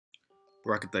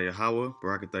Barakatah Yahawah,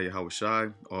 Barakatah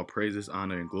Yahawashai, all praises,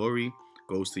 honor, and glory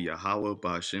goes to Yahawah,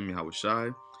 Bahashem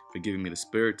Yahawashai, for giving me the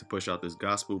spirit to push out this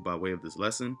gospel by way of this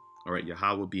lesson. All right,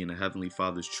 Yahawah being the Heavenly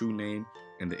Father's true name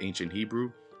in the ancient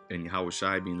Hebrew, and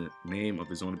Yahawashai being the name of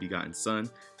his only begotten Son,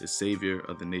 the Savior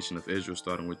of the nation of Israel,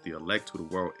 starting with the elect who the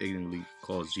world ignorantly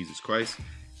calls Jesus Christ.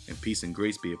 And peace and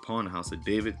grace be upon the house of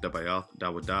David, Dabayath,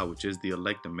 Dawadah, which is the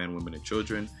elect of men, women, and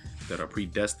children that are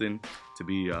predestined to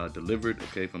be delivered,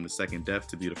 okay, from the second death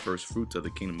to be the first fruits of the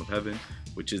kingdom of heaven,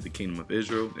 which is the kingdom of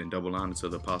Israel. And double honor to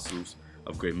the apostles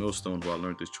of Great Millstone, who I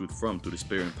learned this truth from through the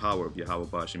spirit and power of Yahawah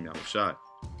Bahashem Yahawashi.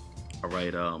 All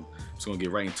right, just gonna get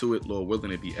right into it. Lord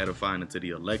willing, it be edifying unto the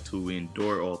elect who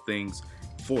endure all things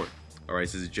for it. All right,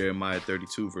 this is Jeremiah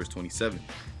 32, verse 27. It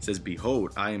says,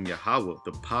 "Behold, I am Yahawah,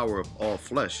 the power of all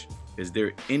flesh. Is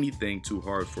there anything too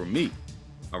hard for me?"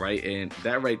 All right, and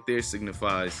that right there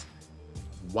signifies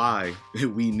why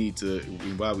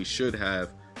why we should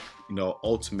have,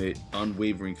 ultimate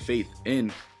ultimate faith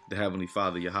in the Heavenly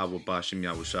Father, Yahawah Bahashem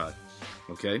Yahawashi.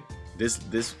 Okay,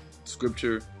 this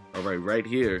scripture, all right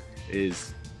here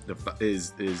is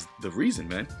the reason,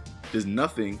 man. There's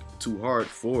nothing too hard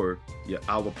for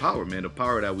our power, man. The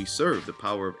power that we serve, the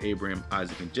power of Abraham,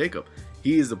 Isaac, and Jacob.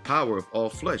 He is the power of all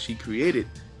flesh. He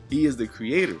is the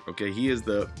creator. Okay, he is,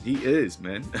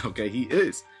 man. Okay, he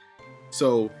is.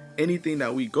 So anything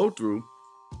that we go through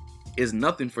is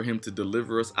nothing for him to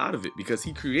deliver us out of it, because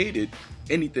he created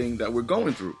anything that we're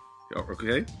going through.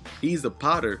 Okay, he's the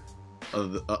potter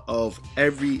of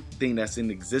everything that's in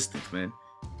existence, man.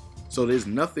 So there's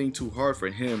nothing too hard for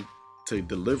him to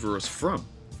deliver us from.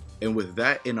 And with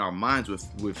that in our minds,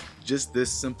 with just this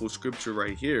simple scripture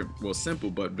right here, well, simple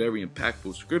but very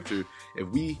impactful scripture, if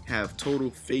we have total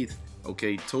faith,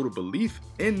 okay, total belief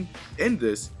in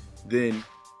this, then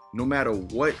no matter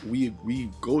what we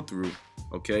go through,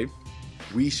 okay,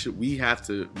 we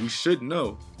should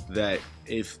know that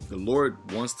if the Lord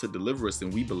wants to deliver us,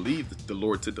 and we believe that the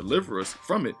Lord to deliver us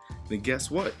from it, then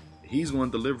guess what? He's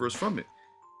going to deliver us from it,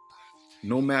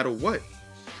 no matter what.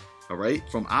 All right,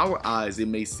 from our eyes, it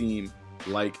may seem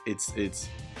like it's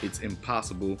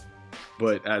impossible,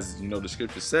 but as you know, the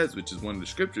scripture says, which is one of the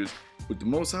scriptures, with the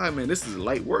Most High, man, this is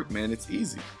light work, man. It's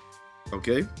easy.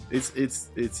 Okay,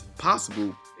 it's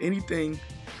possible. Anything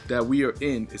that we are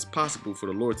in is possible for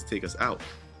the Lord to take us out.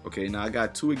 Okay, now I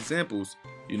got two examples,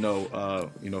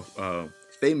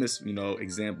 famous,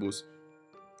 examples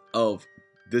of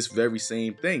this very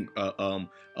same thing,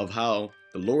 of how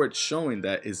the Lord showing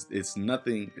that it's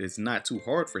not too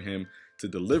hard for him to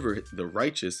deliver the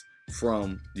righteous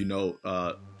from,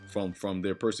 from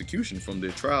their persecution, from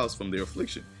their trials, from their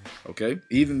affliction. Okay,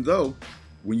 even though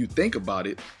when you think about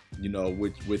it,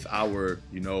 with our,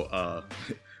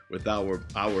 with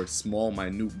our small,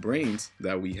 minute brains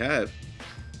that we have,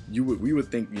 we would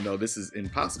think, this is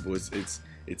impossible.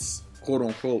 It's quote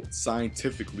unquote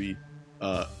scientifically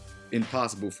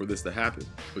impossible for this to happen.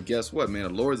 But guess what, man? The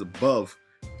Lord is above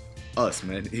us,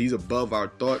 man. He's above our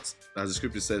thoughts. As the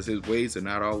scripture says, his ways are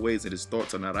not our ways and his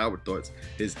thoughts are not our thoughts.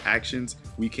 His actions,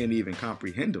 we can't even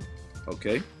comprehend them.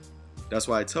 Okay, that's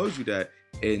why I told you that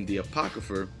in the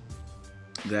Apocrypha,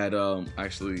 that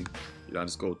actually, I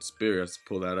just go with the spirit. I just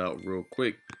pull that out real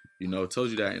quick. It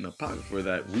tells you that in the Apocrypha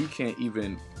that we can't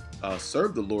even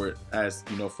serve the Lord as,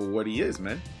 for what he is,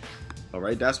 man. All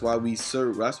right, that's why we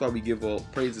serve. That's why we give all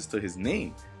praises to his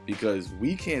name, because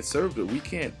we can't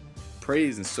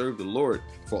praise and serve the Lord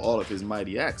for all of his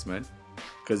mighty acts, man,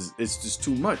 because it's just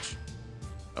too much.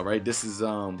 All right, this is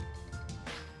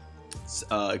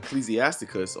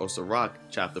Ecclesiasticus or Sirach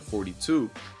chapter 42,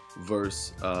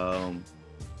 verse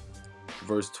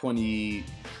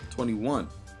 21.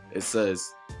 It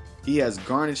says, "He has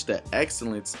garnished the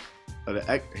excellence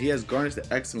the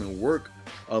excellent work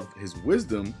of his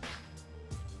wisdom."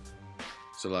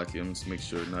 So like, let me just make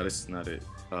sure. No, this is not it.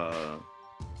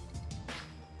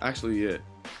 Actually, yeah.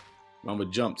 I'm gonna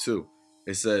jump too.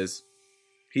 It says,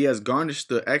 "He has garnished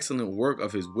the excellent work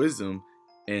of his wisdom,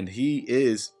 and he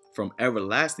is from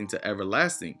everlasting to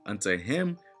everlasting. Unto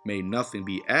him may nothing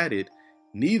be added,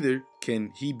 neither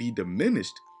can he be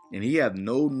diminished. And he hath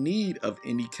no need of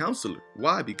any counselor."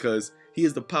 Why? Because he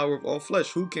is the power of all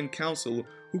flesh. Who can counsel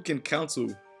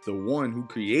the one who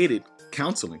created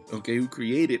counseling? Okay, who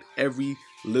created every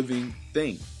living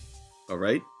thing. All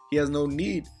right, he has no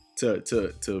need to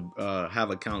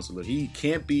have a counselor. He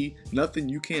can't be nothing.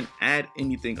 You can't add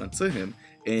anything unto him,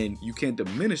 and you can't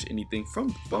diminish anything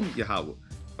from Yahawah.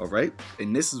 All right,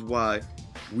 and this is why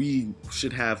we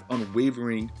should have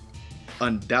unwavering,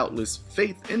 undoubtless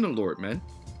faith in the Lord, man.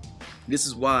 This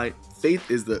is why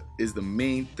faith is the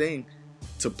main thing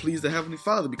to please the Heavenly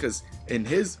Father, because And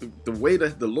the way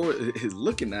that the Lord is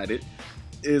looking at it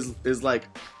is like,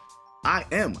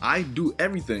 I do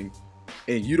everything,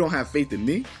 and you don't have faith in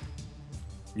me.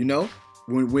 You know,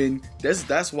 when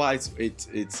that's why it's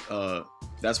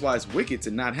wicked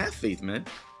to not have faith, man.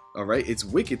 All right, it's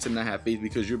wicked to not have faith,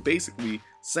 because you're basically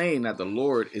saying that the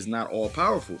Lord is not all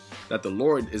powerful, that the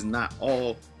Lord is not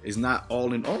all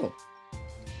in all.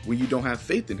 When you don't have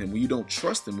faith in him, when you don't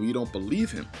trust him, when you don't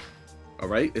believe him. All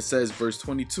right, it says, verse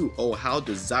 22, oh, how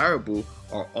desirable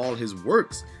are all his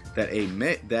works, that a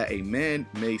man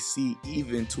may see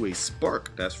even to a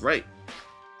spark. That's right.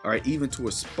 All right, even to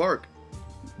a spark,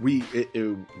 we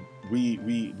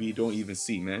don't even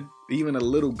see, man. Even a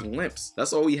little glimpse.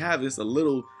 That's all we have is a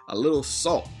little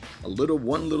salt,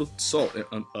 one little salt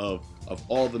of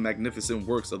all the magnificent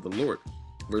works of the Lord.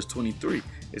 Verse 23,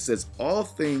 it says, all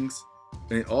things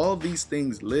and all these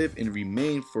things live and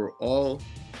remain for all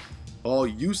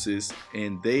uses,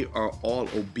 and they are all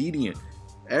obedient.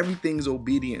 Everything's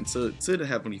obedient to the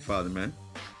Heavenly Father, man.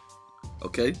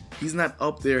 Okay, he's not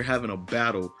up there having a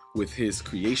battle with his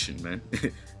creation, man.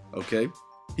 Okay,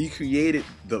 he created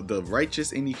the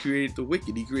righteous and he created the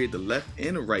wicked. He created the left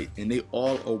and the right, and they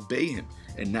all obey him.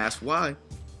 And that's why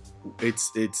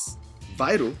it's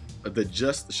vital the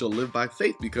just shall live by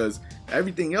faith, because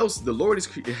everything else, the Lord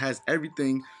has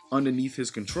everything underneath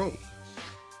his control.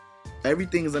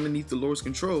 Everything is underneath the Lord's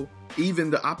control.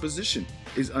 Even the opposition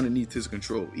is underneath his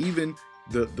control. Even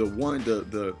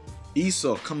the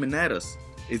Esau coming at us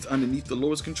is underneath the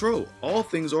Lord's control. All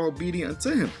things are obedient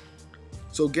unto him.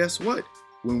 So guess what?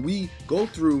 When we go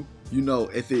through, you know,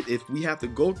 if we have to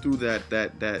go through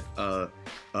that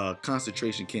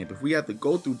concentration camp, if we have to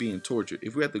go through being tortured,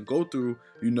 if we have to go through,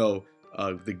 you know,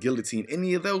 the guillotine,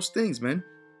 any of those things, man,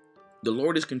 the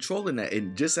Lord is controlling that.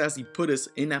 And just as he put us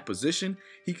in that position,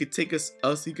 he could take us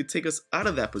out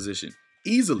of that position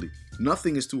easily.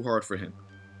 Nothing is too hard for him.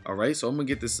 All right, so I'm gonna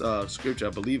get this scripture.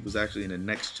 I believe it was actually in the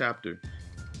next chapter,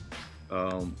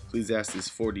 Ecclesiastes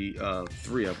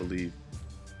 43, I believe.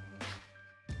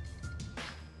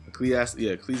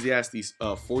 Ecclesiastes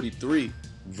 43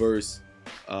 verse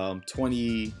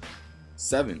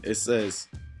 27. It says,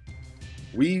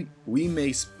 we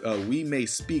may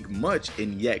speak much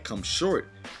and yet come short,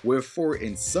 wherefore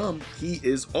in some he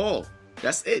is all.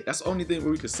 That's it. That's the only thing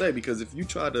we could say, because if you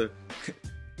try to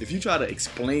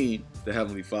explain the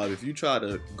Heavenly Father, if you try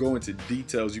to go into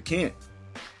details, you can't.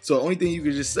 So the only thing you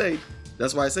could just say,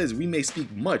 that's why it says we may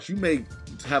speak much. You may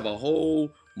have a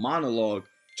whole monologue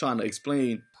trying to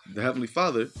explain the Heavenly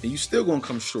Father, and you still gonna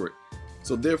come short.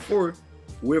 So therefore,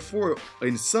 wherefore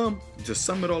in some, to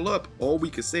sum it all up, all we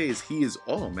could say is he is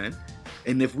all, man.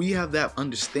 And if we have that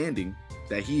understanding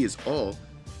that he is all,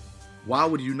 why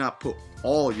would you not put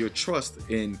all your trust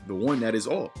in the one that is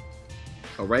all?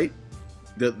 All right,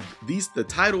 the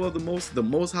title of the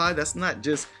most high, that's not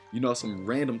just, you know, some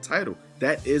random title.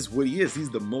 That is what he is. He's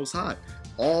the most high,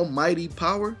 almighty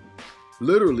power.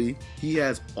 Literally, he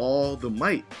has all the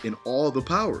might and all the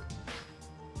power.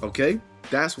 Okay,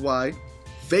 that's why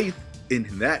faith in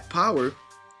that power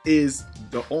is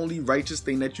the only righteous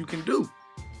thing that you can do.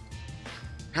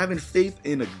 Having faith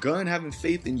in a gun, having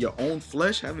faith in your own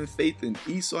flesh, having faith in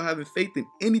Esau, having faith in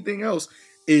anything else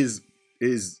is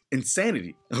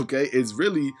insanity. Okay,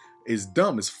 it's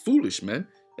dumb. It's foolish, man.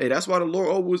 Hey, that's why the Lord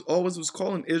always was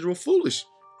calling Israel foolish.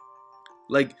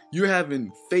 Like, you're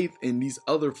having faith in these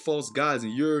other false gods,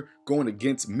 and you're going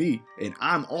against me, and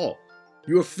I'm all.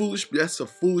 You're foolish. That's a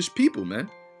foolish people, man.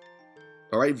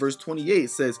 All right, verse 28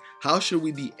 says, how should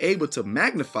we be able to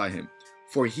magnify him?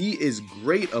 For he is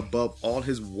great above all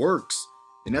his works.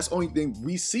 And that's the only thing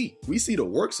we see. We see the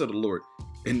works of the Lord.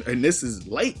 And this is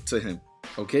light to him.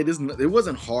 Okay, it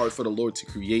wasn't hard for the Lord to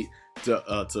create,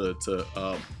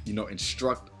 you know,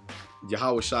 instruct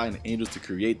YAHAWASHI and the angels to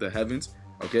create the heavens.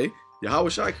 Okay,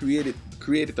 YAHAWASHI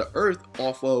created the earth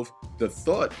off of the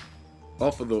thought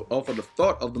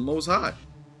of the Most High,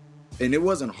 and it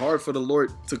wasn't hard for the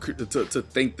Lord to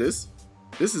think this.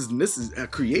 This is a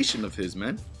creation of his,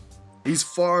 man. He's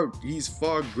far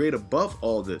great above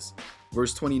all this.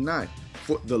 Verse 29,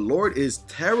 for the Lord is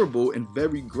terrible and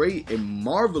very great, and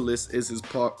marvelous is his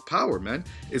power, man.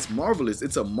 It's marvelous.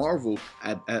 It's a marvel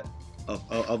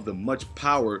of the much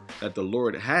power that the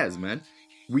Lord has, man.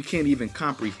 We can't even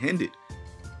comprehend it.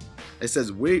 It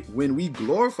says, when we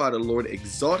glorify the Lord,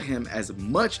 exalt him as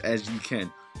much as ye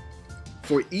can.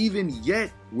 For even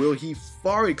yet will he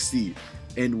far exceed.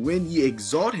 And when ye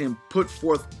exalt him, put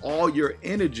forth all your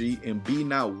energy, and be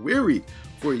not weary,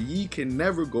 for ye can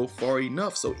never go far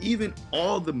enough. So even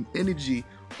all the energy,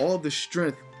 all the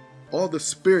strength, all the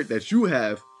spirit that you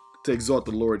have to exalt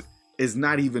the Lord is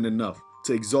not even enough.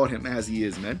 to exalt him as he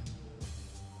is, man.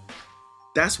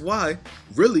 That's why,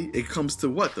 really, it comes to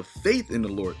what? The faith in the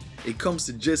Lord. It comes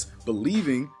to just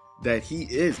believing that he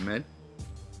is, man.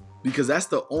 Because that's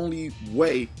the only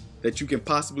way that you can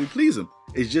possibly please him.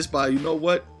 It's just by, you know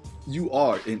what? You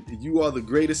are, and you are the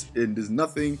greatest, and there's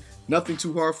nothing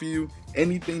too hard for you.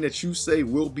 Anything that you say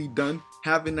will be done.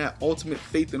 Having that ultimate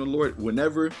faith in the Lord,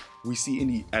 whenever we see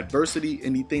any adversity,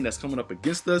 anything that's coming up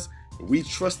against us, we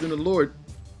trust in the Lord.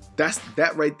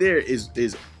 That right there is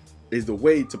the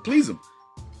way to please him.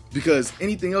 Because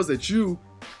anything else that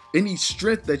any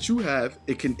strength that you have,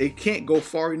 it can't go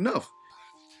far enough.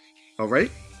 All right.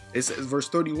 It says, verse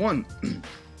 31,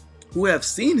 who have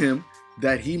seen him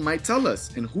that he might tell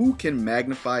us, and who can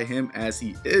magnify him as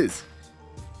he is?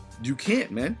 You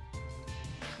can't, man.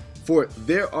 For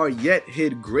there are yet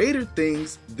hid greater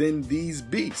things than these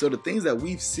be. So the things that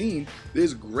we've seen,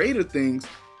 there's greater things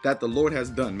that the Lord has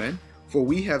done, man. For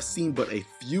we have seen but a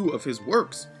few of his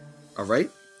works. All right.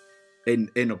 And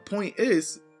the point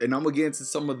is, and I'm gonna get into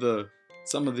some of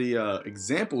the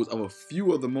examples of a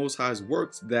few of the Most High's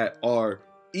works that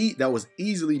was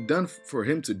easily done for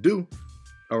him to do.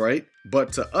 All right.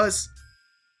 But to us,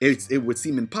 it would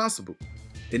seem impossible.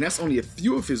 And that's only a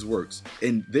few of his works.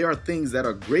 And there are things that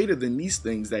are greater than these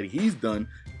things that he's done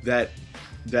that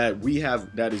we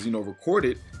have, that is,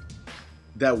 recorded,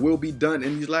 that will be done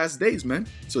in these last days, man.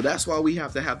 So that's why we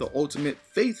have to have the ultimate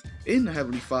faith in the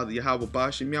Heavenly Father, Yahawah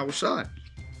Ba'ashem Yahawashi.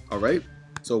 All right.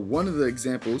 So one of the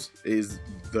examples is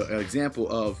the example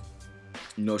of,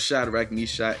 Shadrach,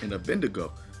 Meshach, and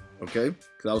Abednego. Okay.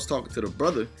 Because I was talking to the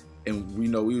brother, and we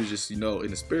was just, in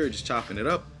the spirit, just chopping it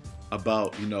up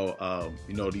about,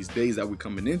 these days that we're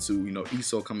coming into,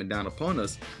 Esau coming down upon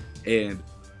us. And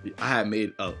I had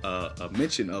made a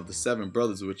mention of the 7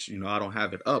 brothers, which, I don't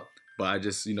have it up. But I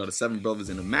just, the 7 brothers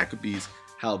in the Maccabees,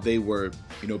 how they were,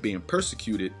 being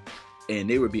persecuted, and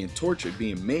they were being tortured,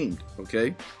 being maimed,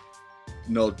 okay?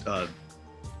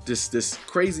 This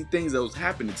crazy things that was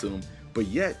happening to them, but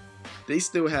yet they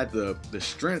still had the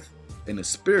strength and the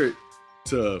spirit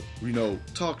to,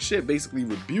 talk shit, basically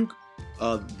rebuke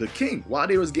the king while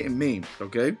they was getting maimed,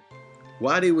 okay?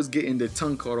 While they was getting their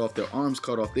tongue cut off, their arms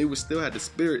cut off, they still had the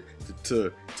spirit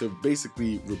to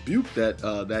basically rebuke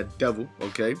that devil,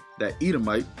 okay, that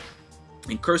Edomite,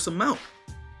 and curse him out.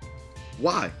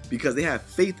 Why? Because they have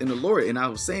faith in the Lord. And I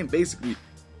was saying, basically,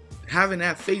 having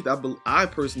that faith, I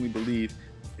personally believe,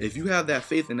 if you have that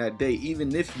faith in that day,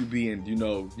 even if you being, you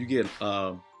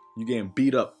getting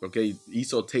beat up, okay,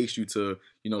 Esau takes you to,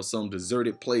 some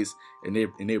deserted place, and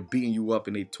they're beating you up,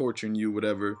 and they torturing you,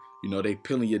 whatever. They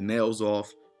peeling your nails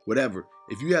off, whatever.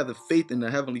 If you have the faith in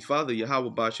the Heavenly Father,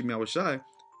 Yahawah Ba'ashem Yahawashi,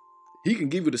 he can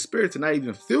give you the spirit to not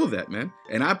even feel that, man.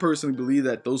 And I personally believe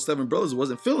that those 7 brothers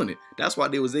wasn't feeling it. That's why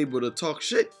they was able to talk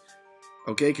shit,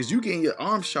 okay? Because you getting your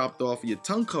arms chopped off, your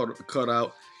tongue cut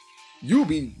out, you'll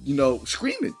be,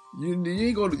 screaming.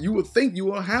 You would think you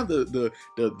won't have the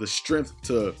strength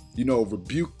to,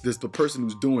 rebuke the person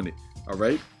who's doing it, all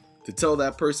right? To tell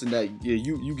that person that, yeah,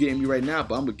 you getting me right now,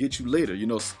 but I'm gonna get you later.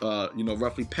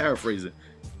 Roughly paraphrasing.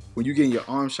 When you getting your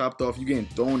arm chopped off, you getting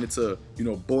thrown into,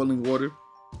 boiling water.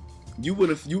 You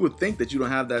would think that you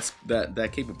don't have that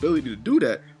capability to do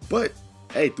that. But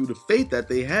hey, through the faith that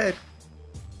they had,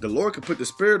 the Lord could put the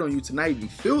spirit on you to not even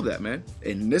feel that, man.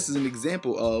 And this is an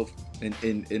example of,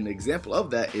 an example of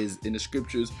that is in the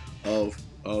scriptures of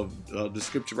the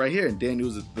scripture right here in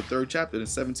Daniel's the 3rd chapter, the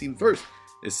 17th verse.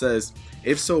 It says,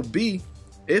 if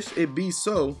it be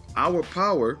so, our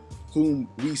power, whom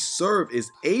we serve,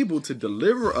 is able to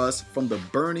deliver us from the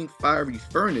burning fiery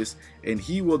furnace, and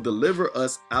he will deliver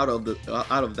us out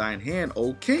of thine hand,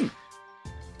 O king.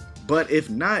 But if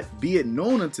not, be it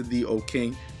known unto thee, O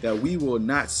king, that we will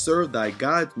not serve thy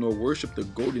gods, nor worship the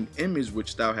golden image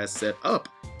which thou hast set up.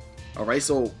 All right,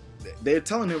 so they're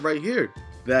telling him right here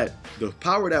that the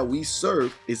power that we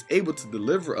serve is able to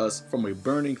deliver us from a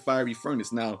burning fiery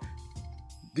furnace. Now,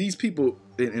 these people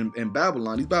in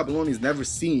Babylon, these Babylonians never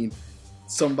seen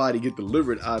somebody get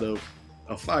delivered out of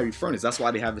a fiery furnace. That's why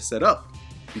they have it set up.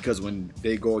 Because when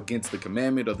they go against the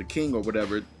commandment of the king or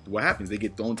whatever, what happens? They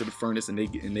get thrown to the furnace, and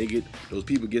those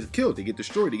people get killed. They get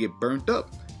destroyed. They get burnt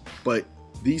up. But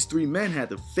these 3 men had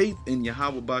the faith in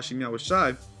Yahawah Ba'ashem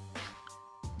Yahawashi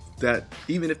that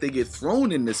even if they get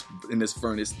thrown in this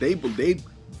furnace, they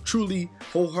truly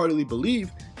wholeheartedly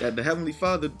believe that the Heavenly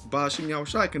Father Ba'ashem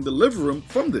Yahawashi can deliver them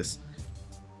from this.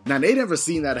 Now, they never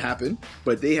seen that happen,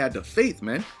 but they had the faith,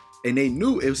 man, and they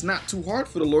knew it was not too hard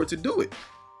for the Lord to do it.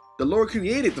 The Lord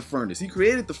created the furnace. He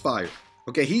created the fire.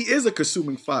 Okay, he is a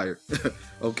consuming fire.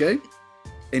 Okay,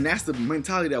 And that's the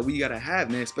mentality that we gotta have,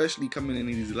 man, especially coming in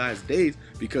these last days,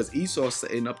 because Esau's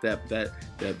setting up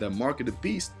that mark of the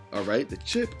beast, all right, the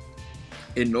chip,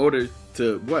 in order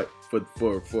to what? For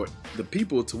the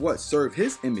people to what? Serve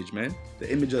his image, man, the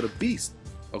image of the beast,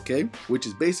 okay, which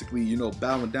is basically, you know,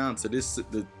 bowing down to this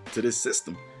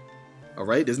system, all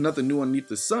right. There's nothing new underneath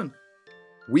the sun.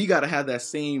 We gotta have that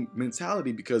same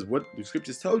mentality, because what the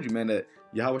scriptures told you, man, that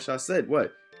Yahawashi said,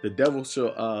 what? The devil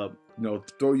shall you know,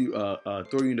 throw you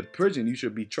into prison. You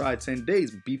should be tried 10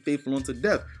 days. Be faithful unto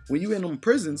death. When you in them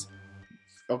prisons,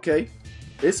 okay,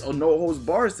 it's no holds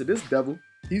bars to this devil.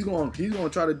 He's going to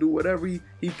try to do whatever he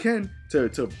can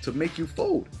to make you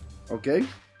fold. Okay,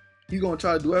 he's going to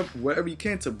try to do whatever he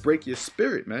can to break your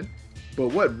spirit, man. But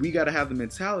what we got to have the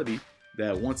mentality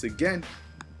that, once again,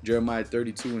 Jeremiah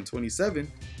 32:27,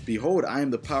 behold, I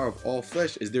am the power of all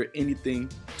flesh. Is there anything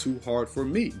too hard for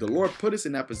me? The Lord put us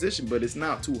in that position, but it's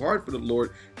not too hard for the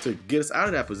Lord to get us out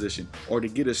of that position or to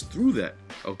get us through that.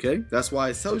 Okay, that's why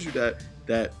it tells you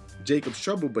that Jacob's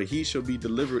trouble, but he shall be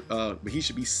delivered. But he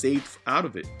should be saved out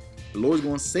of it. The Lord's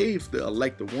going to save the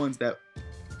elect, the ones that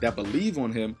believe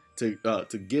on Him, to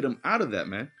get them out of that,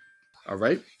 man. All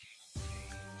right.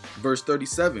 Verse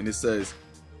 37, it says,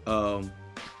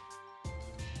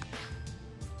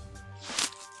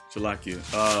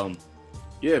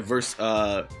 verse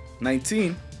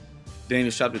 19,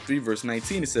 Daniel chapter 3, verse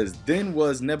 19, it says, then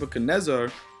was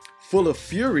Nebuchadnezzar full of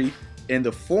fury, and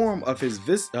the form of his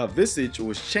visage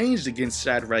was changed against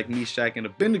Shadrach, Meshach, and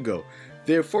Abednego.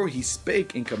 Therefore he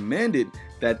spake and commanded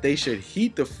that they should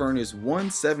heat the furnace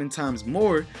 7 times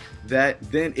more, that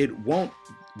then it was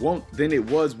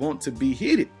wont to be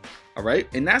heated. All right,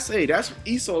 and that's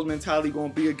Esau's mentality going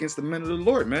to be against the men of the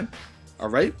Lord, man. All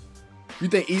right. You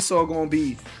think Esau gonna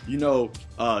be, you know,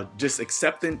 just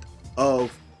acceptant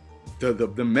of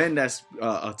the men that's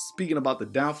speaking about the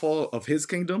downfall of his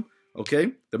kingdom?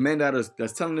 Okay, the man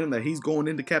that's telling him that he's going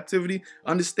into captivity.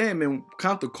 Understand, man.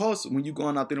 Count the cost when you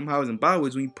going out there them highways and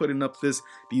byways, when you putting up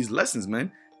these lessons,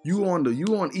 man. You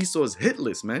on Esau's hit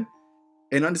list, man.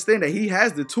 And understand that he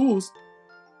has the tools.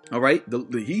 All right,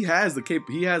 he has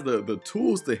the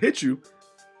tools to hit you,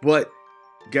 but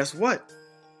guess what?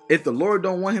 If the Lord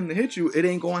don't want him to hit you, it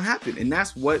ain't going to happen. And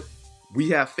that's what we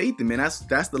have faith in, man.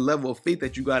 That's the level of faith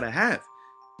that you got to have.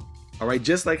 All right.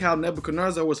 Just like how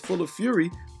Nebuchadnezzar was full of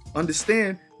fury,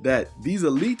 understand that these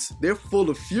elites, they're full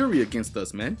of fury against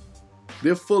us, man.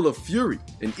 They're full of fury.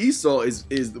 And Esau is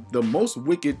the most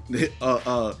wicked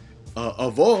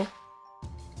of all.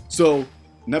 So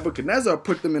Nebuchadnezzar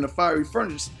put them in a fiery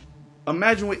furnace.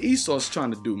 Imagine what Esau's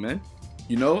trying to do, man.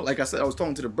 You know, like I said, I was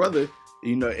talking to the brother,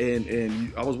 you know,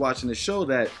 and I was watching the show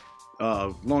that,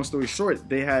 long story short,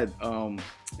 they had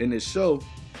in this show,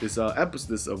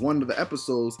 one of the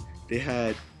episodes, they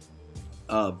had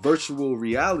virtual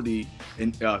reality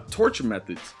and torture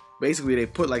methods. Basically, they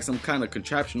put like some kind of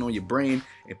contraption on your brain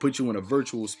and put you in a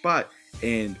virtual spot,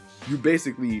 and you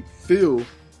basically feel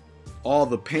all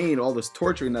the pain, all this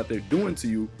torturing that they're doing to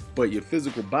you, but your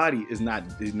physical body is not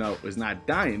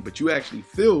dying, but you actually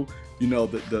feel, you know,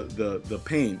 the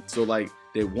pain. So like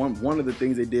one of the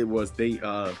things they did was they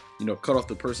you know, cut off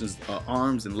the person's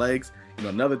arms and legs. You know,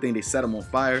 another thing, they set him on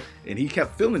fire, and he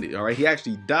kept feeling it. All right, he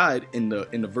actually died in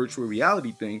the virtual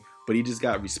reality thing, but he just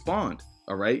got respawned.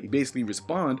 All right, he basically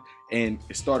respawned and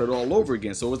it started all over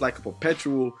again. So it was like a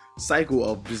perpetual cycle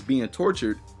of just being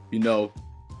tortured, you know,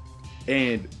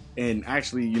 and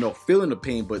actually, you know, feeling the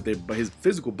pain, but his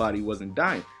physical body wasn't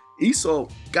dying. Esau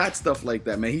got stuff like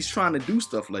that, man. He's trying to do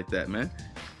stuff like that, man.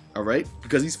 All right,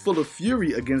 because he's full of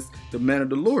fury against the men of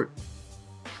the Lord.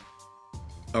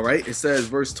 All right, it says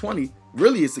verse 20,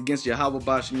 really it's against Yahawah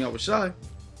Yahawashi,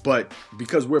 but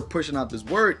because we're pushing out this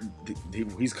word,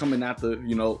 he's coming after,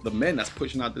 you know, the men that's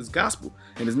pushing out this gospel.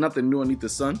 And there's nothing new underneath the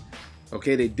sun.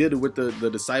 Okay, they did it with the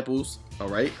disciples. All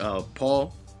right,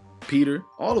 Paul, Peter,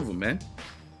 all of them, man.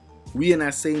 We in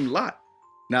that same lot.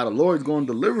 Now the Lord is going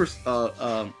to deliver us.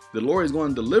 The Lord is going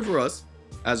to deliver us,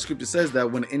 as the scripture says,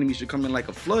 that when the enemy should come in like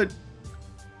a flood.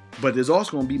 But there's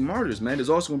also going to be martyrs, man. There's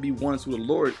also going to be ones who the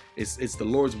Lord, it's the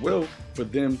Lord's will for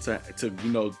them to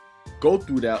you know, go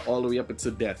through that all the way up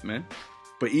into death, man.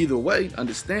 But either way,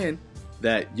 understand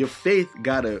that your faith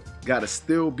gotta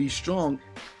still be strong,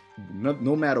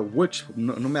 no matter which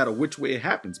way it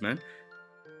happens, man.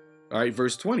 All right,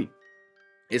 verse 20.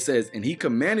 It says, and he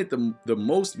commanded the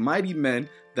most mighty men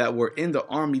that were in the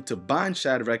army to bind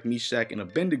Shadrach, Meshach, and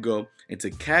Abednego, and to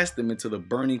cast them into the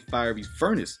burning fiery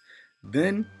furnace.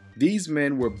 Then these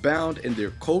men were bound in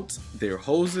their coats, their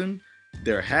hosen,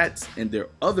 their hats, and their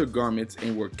other garments,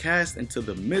 and were cast into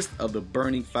the midst of the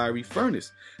burning fiery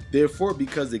furnace. Therefore,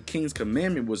 because the king's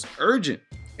commandment was urgent,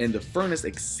 and the furnace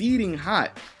exceeding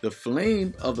hot, the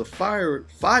flame of the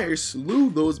fire slew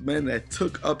those men that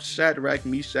took up Shadrach,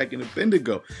 Meshach, and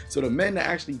Abednego. So the men that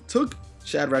actually took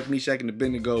Shadrach, Meshach, and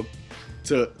Abednego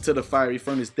to the fiery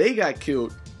furnace, they got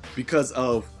killed because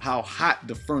of how hot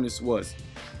the furnace was.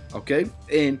 Okay,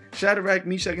 and Shadrach,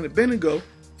 Meshach, and Abednego,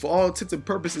 for all intents and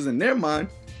purposes in their mind,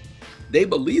 they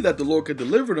believe that the Lord could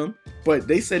deliver them, but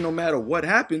they said no matter what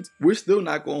happens, we're still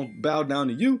not going to bow down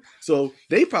to you. So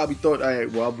they probably thought, all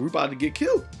right, well, we're about to get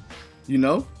killed. You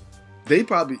know, they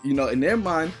probably, you know, in their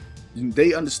mind,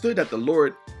 they understood that the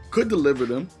Lord could deliver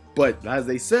them, but as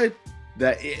they said,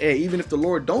 that hey, even if the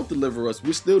Lord don't deliver us,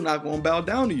 we're still not going to bow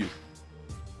down to you.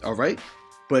 All right,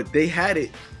 but they had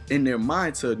it in their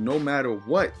mind to no matter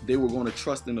what, they were going to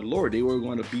trust in the Lord. They were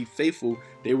going to be faithful.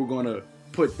 They were going to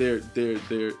put their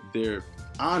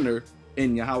honor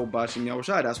in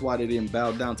YAHAWASHI. That's why they didn't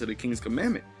bow down to the king's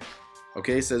commandment.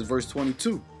 Okay, it says verse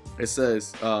 22. It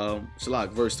says,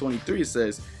 verse 23, it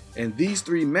says, and these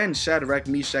three men, Shadrach,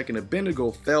 Meshach, and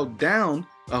Abednego, fell down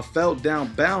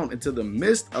bound into the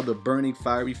midst of the burning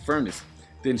fiery furnace.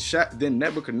 Then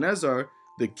Nebuchadnezzar,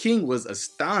 the king, was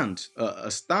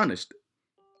astonished.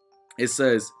 It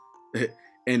says,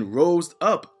 and rose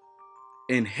up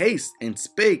in haste and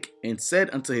spake and said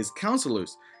unto his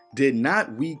counselors, did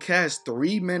not we cast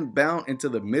 3 men bound into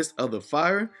the midst of the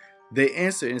fire? They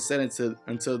answered and said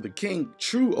unto the king,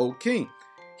 true, O king.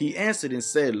 He answered and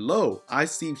said, lo, I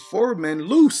see 4 men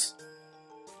loose,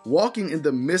 walking in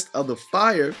the midst of the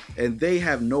fire, and they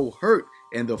have no hurt,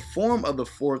 and the form of the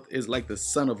 4th is like the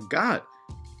Son of God.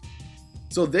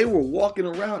 So they were walking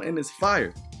around in this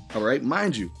fire. All right,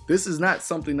 mind you, this is not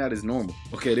something that is normal.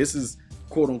 Okay, this is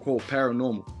quote unquote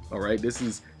paranormal. All right, this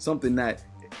is something that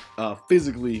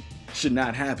physically should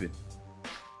not happen.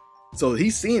 So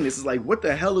he's seeing this, is like, what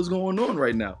the hell is going on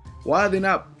right now? Why are they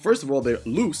not? First of all, they're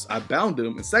loose. I bound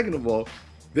them, and second of all,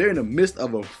 they're in the midst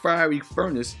of a fiery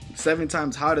furnace, 7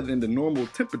 times hotter than the normal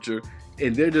temperature,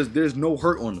 and there's no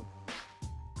hurt on them.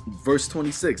 Verse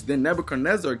 26, then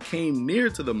Nebuchadnezzar came near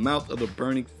to the mouth of the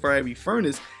burning fiery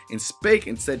furnace and spake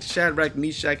and said, Shadrach,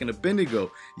 Meshach, and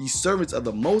Abednego, ye servants of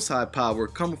the Most High Power,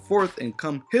 come forth and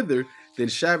come hither. Then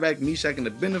Shadrach, Meshach, and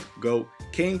Abednego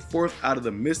came forth out of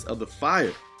the midst of the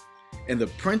fire. And the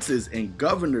princes and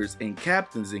governors and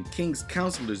captains and king's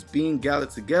counselors being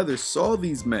gathered together saw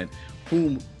these men,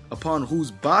 upon whose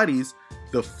bodies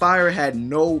the fire had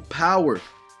no power.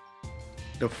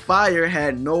 The fire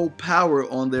had no power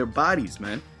on their bodies,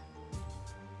 man.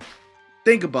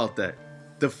 Think about that.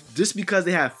 Just because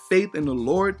they have faith in the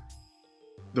Lord,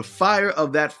 the fire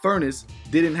of that furnace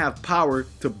didn't have power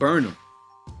to burn them.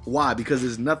 Why? Because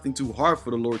there's nothing too hard for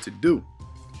the Lord to do.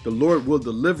 The Lord will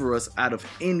deliver us out of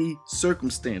any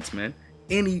circumstance, man.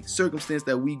 Any circumstance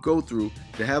that we go through,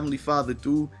 the Heavenly Father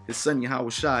through His Son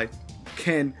YAHAWASHI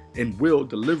can and will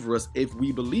deliver us if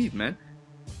we believe, man.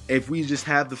 If we just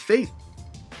have the faith.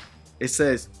 It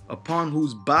says, upon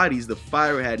whose bodies the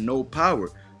fire had no power,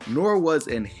 nor was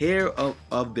an hair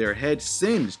of their head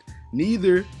singed,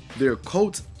 neither their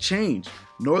coats changed,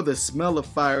 nor the smell of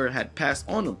fire had passed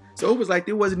on them. So it was like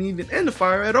they wasn't even in the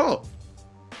fire at all.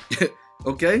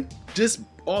 Okay? Just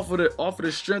off of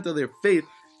the strength of their faith,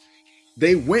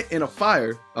 they went in a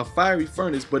fiery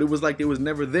furnace, but it was like they was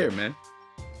never there, man.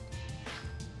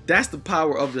 That's the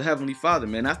power of the Heavenly Father,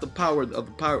 man. That's the power of the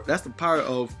power. That's the power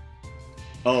of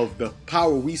the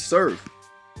power we serve,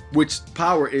 which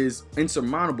power is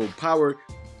insurmountable. Power,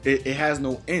 it has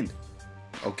no end.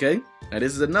 Okay? Now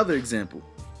this is another example.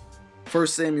 1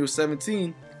 Samuel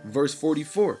 17, verse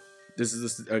 44. This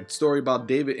is a story about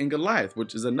David and Goliath,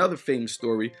 which is another famous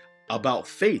story about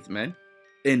faith, man.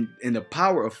 And the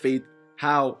power of faith,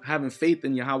 how having faith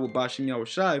in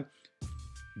YAHAWASHI,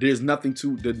 there's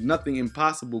nothing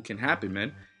impossible can happen,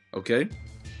 man. Okay?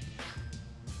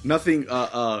 Nothing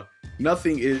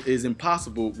is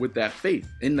impossible with that faith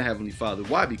in the Heavenly Father.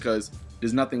 Why? Because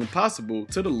there's nothing impossible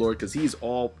to the Lord, because He is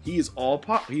all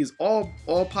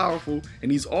powerful,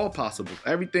 and He's all possible.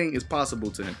 Everything is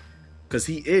possible to Him, because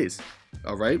He is.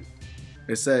 All right.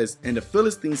 It says, and the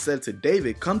Philistine said to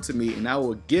David, come to me, and I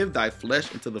will give thy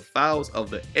flesh into the fowls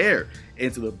of the air,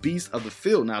 and to the beasts of the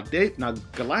field. Now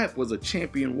Goliath was a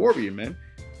champion warrior, man.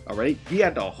 All right. He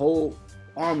had the whole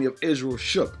army of Israel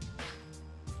shook.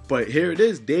 But here it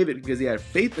is, David, because he had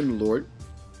faith in the Lord.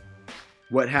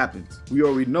 What happens? We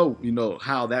already know,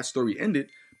 how that story ended.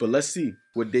 But let's see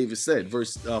what David said.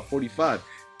 Verse 45.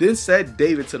 Then said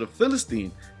David to the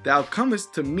Philistine, thou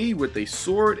comest to me with a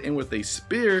sword and with a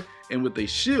spear and with a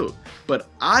shield. But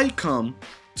I come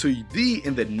to thee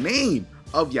in the name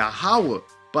of Yahweh,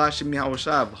 Ba'ashem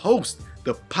Yahawashi of hosts,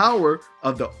 the power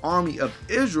of the army of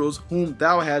Israel's whom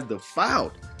thou hast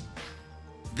defiled.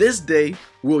 This day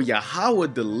will Yahweh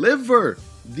deliver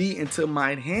thee into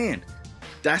mine hand.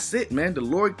 That's it, man. The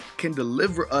Lord can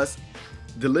deliver us,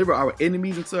 deliver our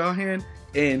enemies into our hand,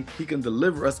 and he can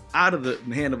deliver us out of the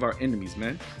hand of our enemies,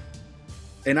 man.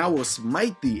 And I will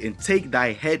smite thee and take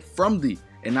thy head from thee,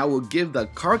 and I will give the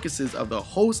carcasses of the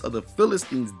host of the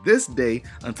Philistines this day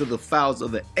unto the fowls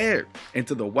of the air and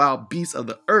to the wild beasts of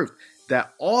the earth,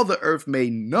 that all the earth may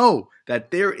know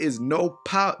that there is no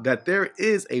power, that there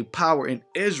is a power in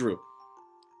Israel.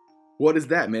 What is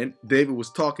that, man? David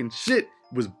was talking shit,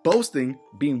 was boasting,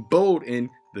 being bold in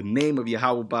the name of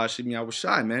Yahawah Ba'ashem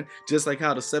YAHAWASHI, man. Just like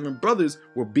how the 7 brothers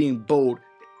were being bold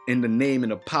in the name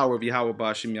and the power of Yahawah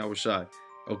Ba'ashem YAHAWASHI.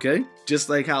 Okay? Just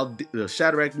like how the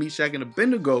Shadrach, Meshach, and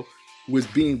Abednego was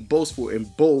being boastful and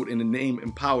bold in the name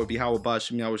and power of Yahawah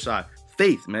Ba'ashem YAHAWASHI.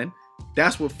 Faith, man.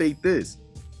 That's what faith is.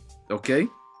 Okay?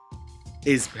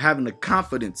 Is having the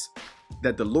confidence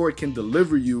that the Lord can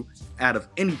deliver you out of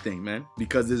anything, man,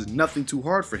 because there's nothing too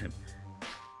hard for him.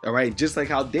 All right, just like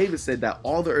how David said that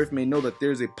all the earth may know that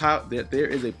there is a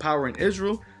power in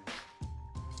Israel.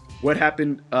 What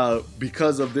happened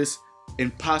because of this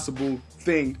impossible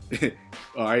thing?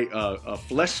 All right, a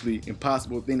fleshly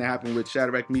impossible thing that happened with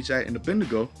Shadrach, Meshach, and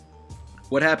Abednego.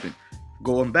 What happened?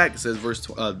 Going back, it says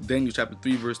Daniel chapter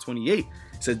 3, verse 28.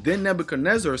 It says, then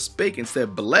Nebuchadnezzar spake and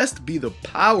said, blessed be the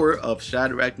power of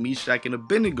Shadrach, Meshach, and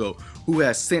Abednego, who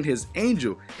has sent his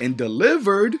angel and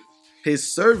delivered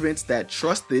his servants that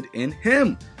trusted in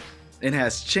him, and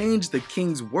has changed the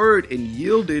king's word and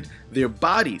yielded their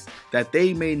bodies, that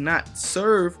they may not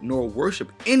serve nor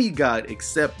worship any god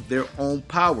except their own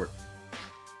power.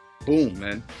 Boom,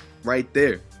 man. Right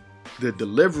there. The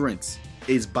deliverance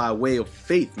is by way of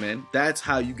faith, man. That's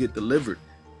how you get delivered.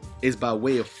 Is by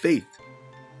way of faith.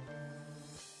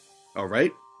 All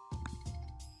right.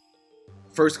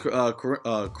 First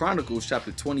Chronicles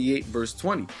chapter 28, verse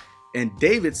 20. And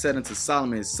David said unto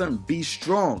Solomon his son, be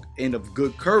strong and of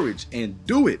good courage, and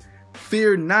do it.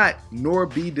 Fear not, nor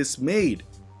be dismayed.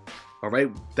 All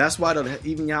right. That's why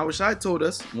even Yahawashi told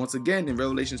us, once again, in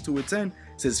Revelations 2:10,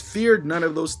 says, fear none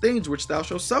of those things which thou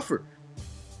shalt suffer,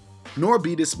 nor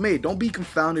be dismayed. Don't be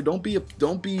confounded. Don't be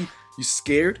you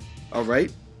scared. All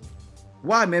right.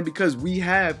 Why, man? Because we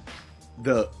have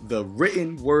the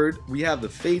written word, we have the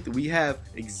faith, we have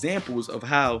examples of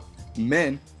how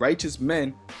men, righteous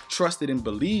men, trusted and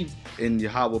believed in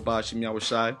Yahawah Ba'ashem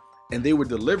YAHAWASHI, and they were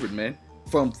delivered, man,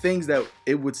 from things that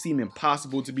it would seem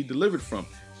impossible to be delivered from.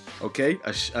 Okay,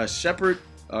 a shepherd,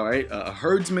 all right, a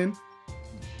herdsman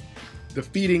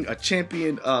defeating a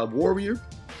champion warrior,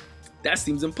 that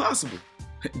seems impossible,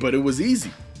 but it was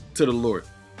easy to the Lord.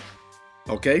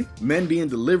 Okay, men being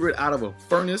delivered out of a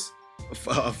furnace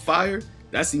of fire,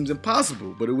 that seems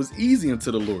impossible, but it was easy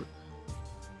unto the Lord.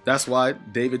 That's why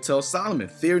David tells Solomon,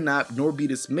 fear not, nor be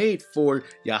dismayed, for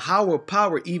Yahweh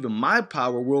power, even my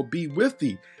power, will be with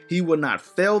thee. He will not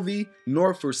fail thee,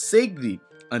 nor forsake thee,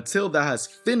 until thou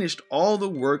hast finished all the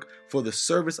work for the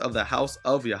service of the house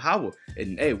of Yahweh.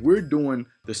 And hey, we're doing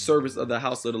the service of the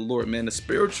house of the Lord, man, the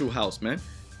spiritual house, man.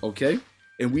 Okay?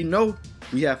 And we know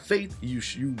we have faith.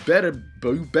 You better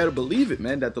believe it,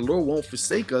 man, that the Lord won't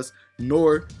forsake us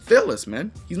nor fail us,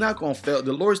 man. He's not gonna fail.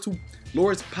 The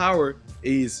Lord's power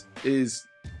is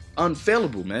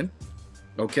unfailable, man.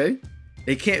 Okay?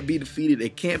 It can't be defeated,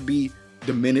 it can't be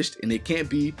diminished, and it can't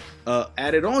be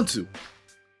added on to.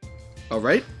 All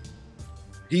right?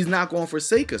 He's not going to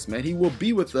forsake us, man. He will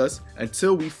be with us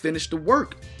until we finish the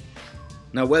work.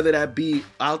 Now, whether that be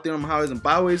out there on the highways and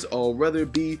byways, or whether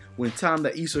it be when time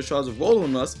that Esau tries to roll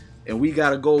on us, and we got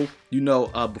to go,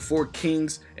 before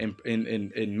kings and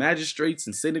magistrates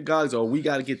and synagogues, or we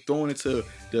got to get thrown into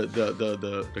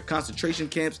the concentration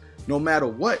camps, no matter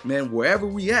what, man, wherever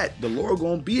we at, the Lord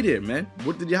going to be there, man.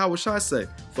 What did Yahawashi say?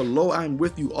 For lo, I am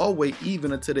with you always,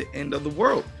 even unto the end of the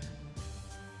world.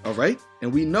 All right?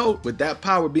 And we know with that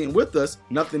power being with us,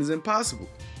 nothing is impossible.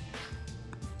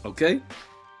 Okay?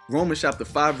 Romans chapter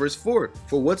 5, verse 4.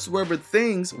 For whatsoever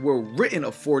things were written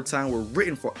aforetime were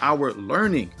written for our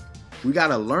learning. We got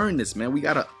to learn this, man. We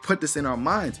got to put this in our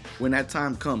minds when that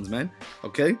time comes, man.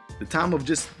 Okay? The time of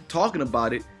just talking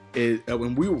about it is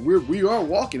when we are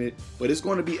walking it, but it's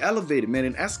going to be elevated, man,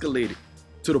 and escalated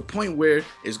to the point where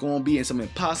it's going to be in some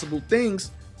impossible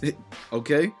things,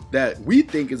 okay, that we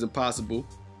think is impossible.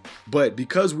 But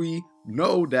because we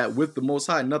know that with the Most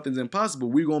High, nothing's impossible,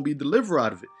 we're going to be delivered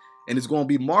out of it. And it's going to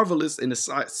be marvelous in the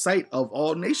sight of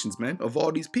all nations, man, of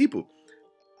all these people.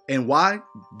 And why?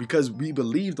 Because we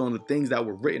believed on the things that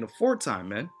were written aforetime,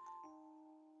 man.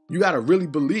 You got to really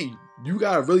believe. You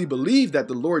got to really believe that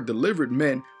the Lord delivered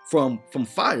men from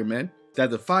fire, man.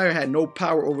 That the fire had no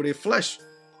power over their flesh.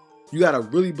 You got to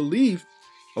really believe,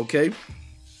 okay,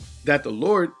 that the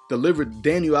Lord delivered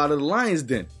Daniel out of the lion's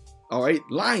den. All right,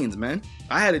 lions, man.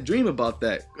 I had a dream about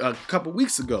that a couple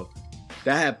weeks ago.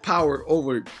 That had power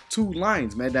over 2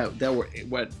 lions, man,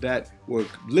 that were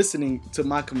listening to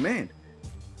my command.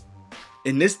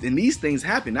 And these things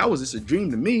happened. That was just a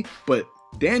dream to me, but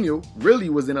Daniel really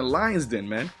was in a lion's den,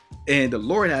 man. And the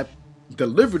Lord had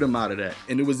delivered him out of that.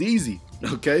 And it was easy,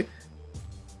 okay?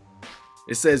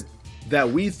 It says that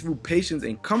we through patience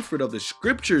and comfort of the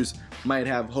scriptures might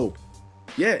have hope.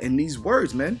 Yeah, in these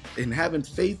words, man. In having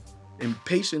faith and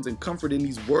patience and comfort in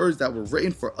these words that were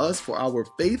written for us, for our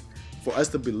faith, for us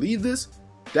to believe this,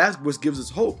 that's what gives us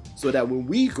hope. So that when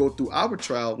we go through our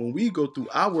trial, when we go through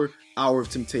our hour of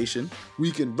temptation,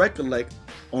 we can recollect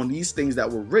on these things that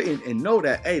were written and know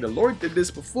that, hey, the Lord did this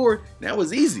before. That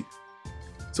was easy.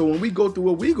 So when we go through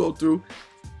what we go through,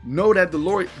 know that the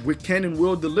Lord can and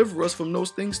will deliver us from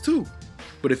those things too.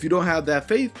 But if you don't have that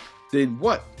faith, then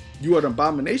what? You are an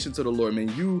abomination to the Lord, man.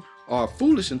 You are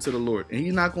foolish unto the Lord, and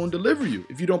he's not going to deliver you.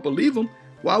 If you don't believe him,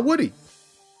 why would he?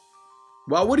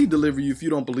 Why would he deliver you if you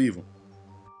don't believe him?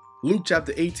 Luke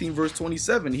chapter 18, verse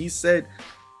 27, he said,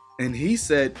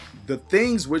 the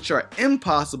things which are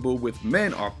impossible with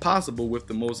men are possible with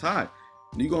the Most High.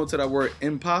 And you go into that word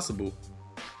impossible,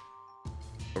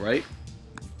 all right?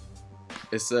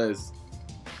 It says,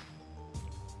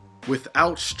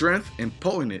 without strength,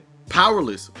 impotent,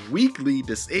 powerless, weakly,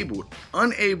 disabled,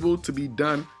 unable to be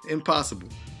done, impossible.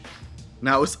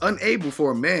 Now, it's unable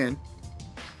for a man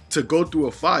to go through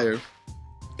a fire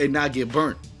and not get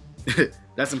burnt.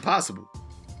 That's impossible.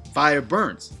 Fire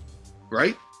burns,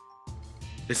 right?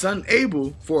 It's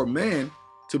unable for a man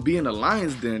to be in a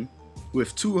lion's den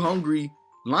with 2 hungry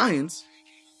lions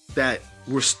that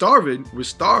were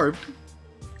starved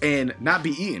and not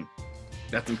be eaten.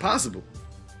 That's impossible.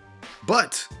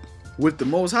 But with the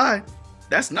Most High,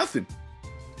 that's nothing.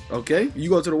 Okay? You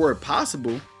go to the word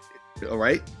possible, all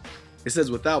right? It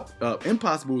says without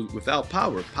impossible is without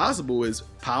power. Possible is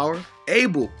power,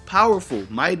 able, powerful,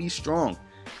 mighty, strong.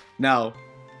 Now,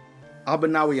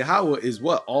 YAHAWAH is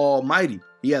what? Almighty.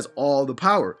 He has all the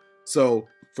power. So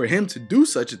for him to do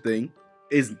such a thing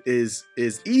is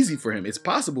easy for him. It's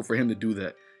possible for him to do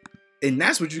that. And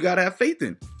that's what you gotta have faith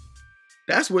in.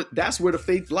 That's where the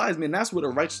faith lies, man. That's where the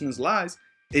righteousness lies,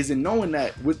 is in knowing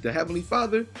that with the Heavenly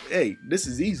Father, hey, this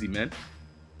is easy, man.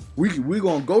 We're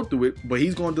going to go through it, but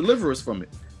he's going to deliver us from it.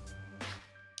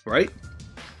 Right?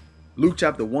 Luke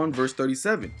chapter 1, verse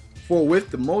 37. For with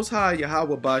the Most High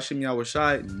YAHAWAH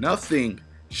YAHAWASHI, nothing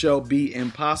shall be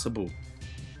impossible.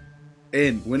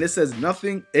 And when it says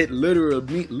nothing, it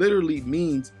literally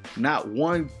means not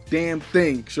one damn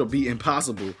thing shall be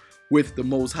impossible with the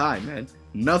Most High, man.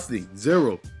 Nothing.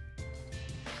 Zero.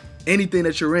 Anything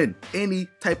that you're in, any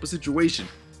type of situation.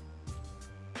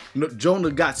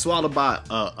 Jonah got swallowed by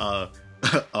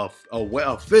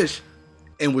a fish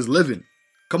and was living.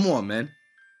 Come on, man.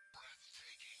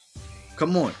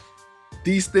 Come on.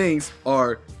 These things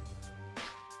are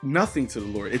nothing to the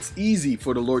Lord. It's easy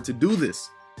for the Lord to do this.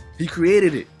 He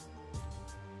created it.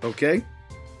 Okay?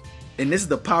 And this is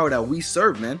the power that we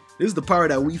serve, man. This is the power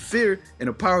that we fear and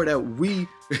the power that we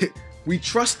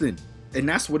trust in. And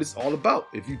that's what it's all about.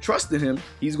 If you trust in him,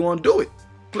 he's going to do it.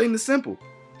 Plain and simple.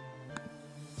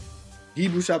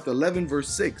 Hebrews chapter 11, verse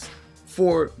 6.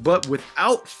 But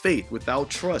without faith, without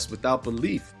trust, without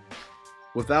belief,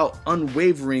 without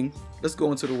unwavering, let's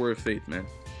go into the word faith, man.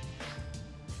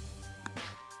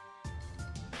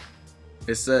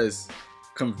 It says,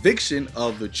 conviction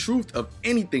of the truth of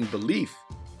anything, belief.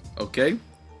 Okay?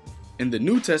 In the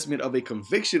New Testament, of a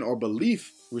conviction or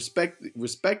belief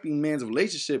respecting man's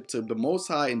relationship to the Most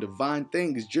High and divine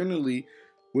things, generally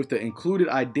with the included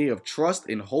idea of trust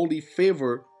and holy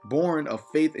favor born of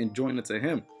faith and joined unto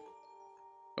him.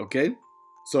 Okay?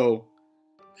 So,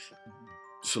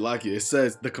 Shalakia, it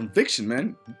says the conviction,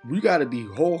 man. We got to be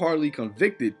wholeheartedly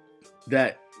convicted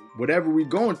that whatever we're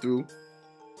going through,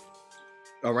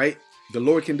 all right, the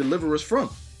Lord can deliver us from.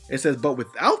 It says, but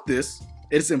without this,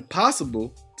 it's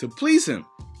impossible to please him.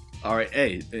 All right,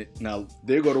 hey, now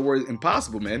there go the word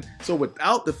impossible, man. So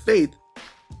without the faith,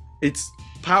 it's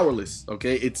powerless,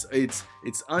 okay? It's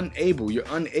unable. You're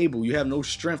unable. You have no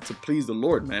strength to please the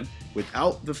Lord, man.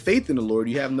 Without the faith in the Lord,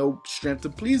 you have no strength to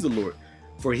please the Lord.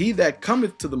 For he that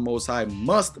cometh to the Most High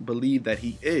must believe that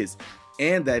he is,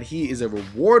 and that he is a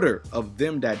rewarder of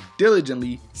them that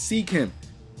diligently seek him.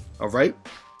 All right?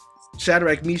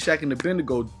 Shadrach, Meshach, and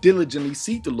Abednego diligently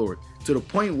seek the Lord, to the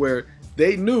point where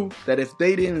they knew that if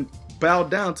they didn't bowed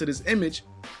down to this image,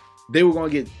 they were going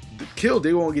to get killed.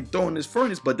 They were going to get thrown in this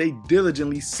furnace, but they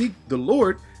diligently seek the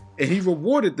Lord, and he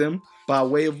rewarded them by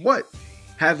way of what?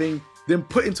 Having them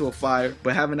put into a fire,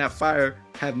 but having that fire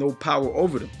have no power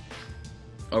over them.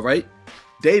 All right?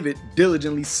 David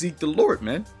diligently seeked the Lord,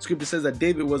 man. Scripture says that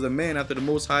David was a man after the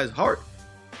Most High's heart.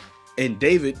 And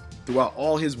David, throughout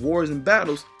all his wars and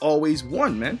battles, always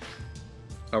won, man.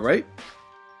 All right?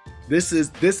 This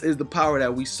is the power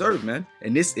that we serve, man.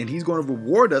 And he's going to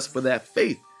reward us for that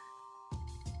faith.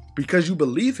 Because you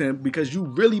believe him, because you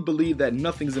really believe that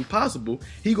nothing's impossible,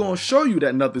 he going to show you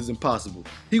that nothing's impossible.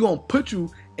 He going to put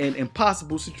you in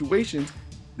impossible situations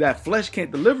that flesh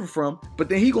can't deliver from, but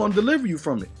then he going to deliver you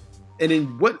from it. And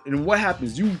then what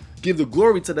happens? You give the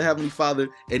glory to the Heavenly Father,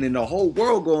 and then the whole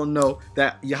world going to know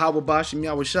that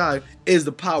YAHAWASHI is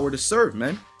the power to serve,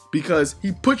 man. Because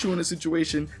he put you in a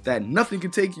situation that nothing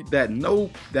can take you, that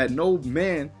no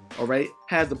man, all right,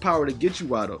 has the power to get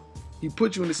you out of. He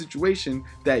put you in a situation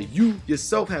that you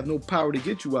yourself have no power to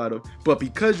get you out of, but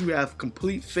because you have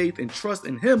complete faith and trust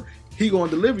in him, he going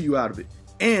to deliver you out of it.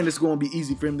 And it's going to be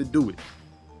easy for him to do it.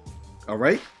 All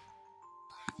right?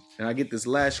 And I get this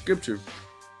last scripture.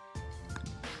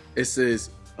 It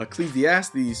says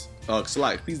Ecclesiasticus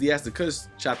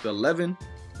chapter 11,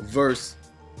 verse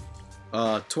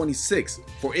 26.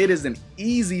 For it is an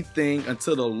easy thing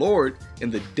unto the Lord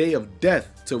in the day of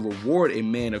death to reward a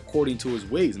man according to his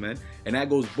ways, man. And that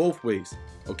goes both ways,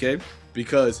 okay?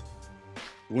 Because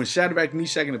when Shadrach,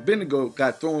 Meshach, and Abednego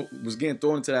was getting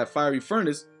thrown into that fiery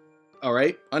furnace, all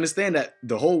right, understand that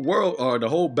the whole world, or the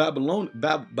whole Babylonia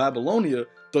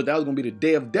thought that was going to be the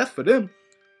day of death for them.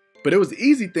 But it was the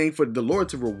easy thing for the Lord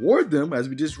to reward them, as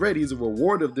we just read. He's a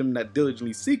reward of them that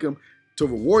diligently seek him, to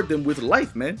reward them with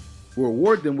life, man.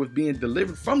 Reward them with being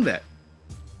delivered from that.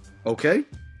 Okay?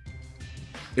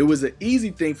 It was an easy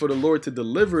thing for the Lord to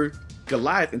deliver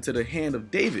Goliath into the hand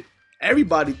of David.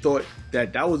 Everybody thought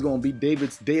that was going to be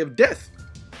David's day of death.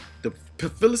 The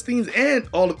Philistines and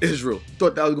all of Israel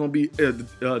thought that was going to be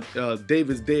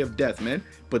David's day of death, man.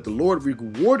 But the Lord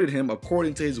rewarded him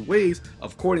according to his ways,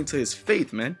 according to his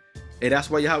faith, man. And that's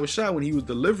why YAHAWASHI, when he was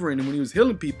delivering and when he was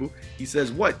healing people, he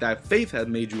says what? That faith has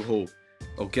made you whole.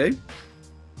 Okay?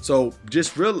 So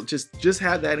just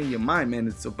have that in your mind, man.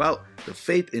 It's about the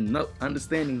faith and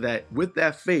understanding that with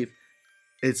that faith,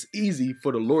 it's easy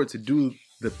for the Lord to do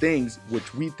the things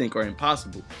which we think are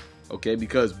impossible. Okay,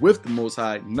 because with the Most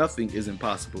High, nothing is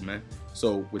impossible, man.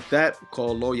 So with that,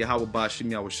 call Lord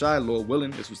YAHAWASHI, Lord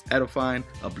willing. This was edifying,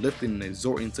 uplifting, and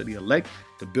exhorting to the elect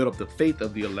to build up the faith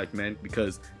of the elect, man,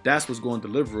 because that's what's going to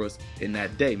deliver us in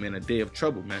that day, man, a day of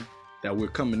trouble, man, that we're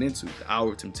coming into, the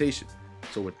hour of temptation.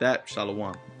 So with that,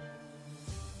 shalom.